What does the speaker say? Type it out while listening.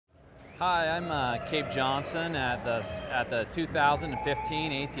Hi, I'm Cape Johnson at the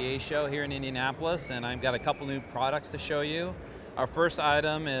 2015 ATA show here in Indianapolis, and I've got a couple new products to show you. Our first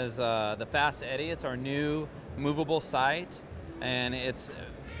item is the Fast Eddy. It's our new movable sight, and it's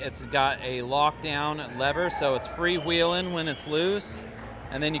got a lockdown lever, so it's freewheeling when it's loose,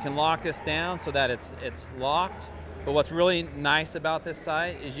 and then you can lock this down so that it's locked. But what's really nice about this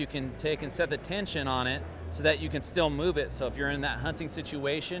sight is you can take and set the tension on it so that you can still move it. So if you're in that hunting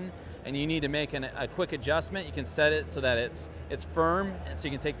situation and you need to make a quick adjustment, you can set it so that it's firm, and so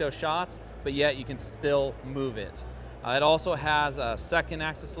you can take those shots, but yet you can still move it. It also has second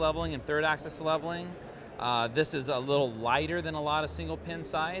axis leveling and third axis leveling. This is a little lighter than a lot of single pin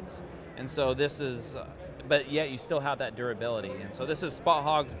sights, and so this is, but yet you still have that durability. And so this is Spot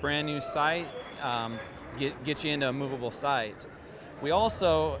Hogg's brand new sight, get you into a movable sight. We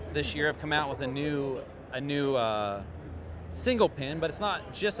also this year have come out with a new single pin, but it's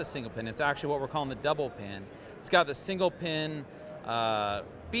not just a single pin. It's actually what we're calling the double pin. It's got the single pin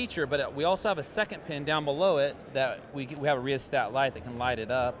feature, but we also have a second pin down below it that we have a rheostat light that can light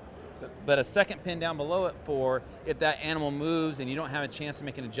it up. But a second pin down below it for if that animal moves and you don't have a chance to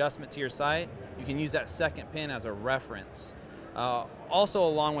make an adjustment to your sight, you can use that second pin as a reference. Also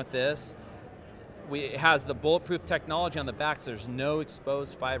along with this, it has the bulletproof technology on the back, so there's no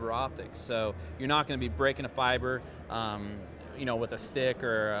exposed fiber optics. So you're not going to be breaking a fiber, with a stick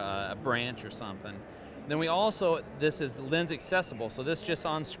or a branch or something. Then this is lens accessible, so this just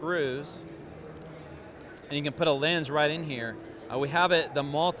unscrews, and you can put a lens right in here. We have the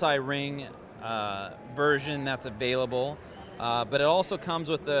multi-ring version that's available, but it also comes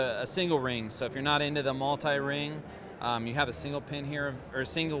with a single ring. So if you're not into the multi-ring, you have a single pin here or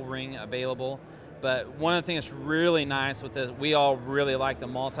single ring available. But one of the things that's really nice with this, we all really like the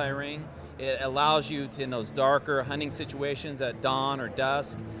multi-ring. It allows you to, in those darker hunting situations at dawn or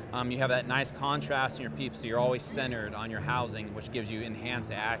dusk, you have that nice contrast in your peep, so you're always centered on your housing, which gives you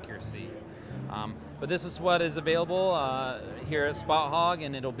enhanced accuracy. But this is what is available here at Spot Hogg,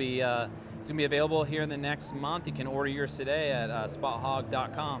 and it's going to be available here in the next month. You can order yours today at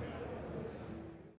spothogg.com.